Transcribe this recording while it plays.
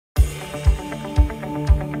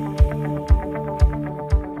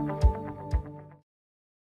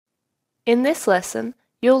In this lesson,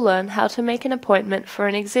 you'll learn how to make an appointment for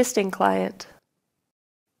an existing client.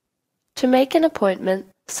 To make an appointment,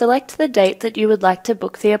 select the date that you would like to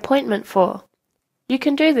book the appointment for. You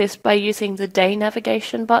can do this by using the Day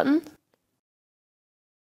Navigation button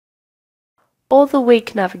or the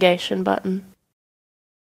Week Navigation button.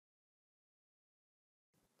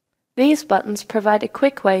 These buttons provide a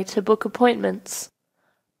quick way to book appointments.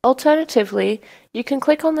 Alternatively, you can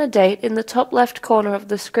click on the date in the top left corner of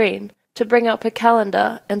the screen to bring up a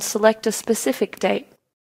calendar and select a specific date.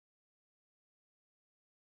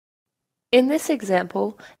 In this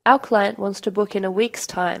example, our client wants to book in a week's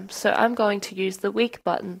time, so I'm going to use the Week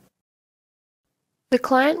button. The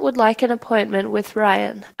client would like an appointment with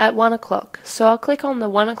Ryan at 1 o'clock, so I'll click on the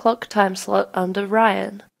 1 o'clock time slot under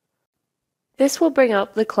Ryan. This will bring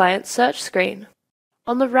up the client search screen.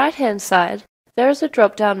 On the right-hand side, there is a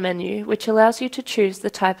drop-down menu which allows you to choose the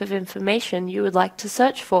type of information you would like to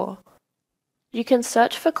search for. You can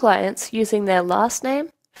search for clients using their last name,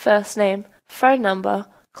 first name, phone number,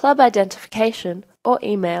 club identification, or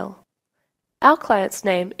email. Our client's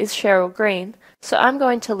name is Cheryl Green, so I'm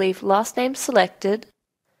going to leave last name selected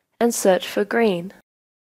and search for Green.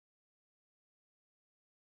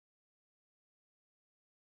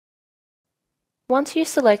 Once you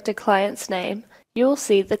select a client's name, you will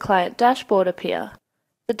see the client dashboard appear.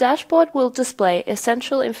 The dashboard will display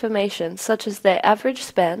essential information such as their average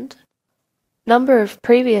spend, number of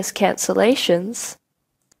previous cancellations,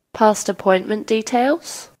 past appointment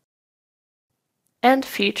details, and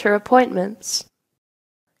future appointments.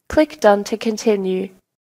 Click Done to continue.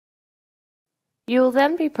 You will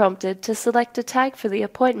then be prompted to select a tag for the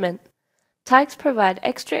appointment. Tags provide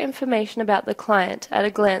extra information about the client at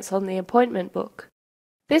a glance on the appointment book.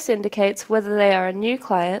 This indicates whether they are a new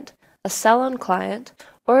client, a salon client,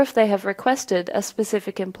 or if they have requested a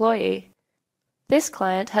specific employee. This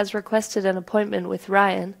client has requested an appointment with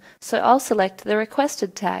Ryan, so I'll select the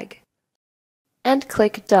requested tag and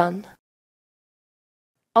click Done.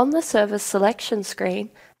 On the service selection screen,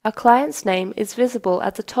 our client's name is visible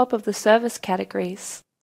at the top of the service categories.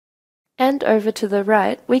 And over to the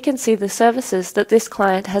right, we can see the services that this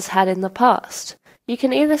client has had in the past. You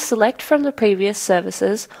can either select from the previous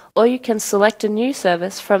services, or you can select a new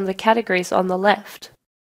service from the categories on the left.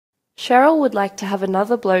 Cheryl would like to have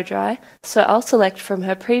another blow dry, so I'll select from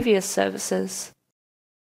her previous services.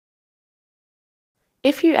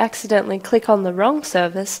 If you accidentally click on the wrong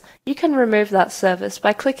service, you can remove that service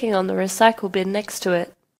by clicking on the recycle bin next to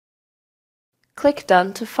it. Click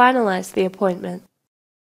Done to finalize the appointment.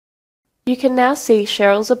 You can now see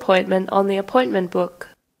Cheryl's appointment on the appointment book.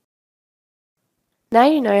 Now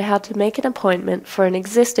you know how to make an appointment for an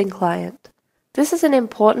existing client. This is an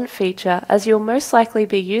important feature as you'll most likely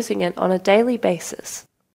be using it on a daily basis.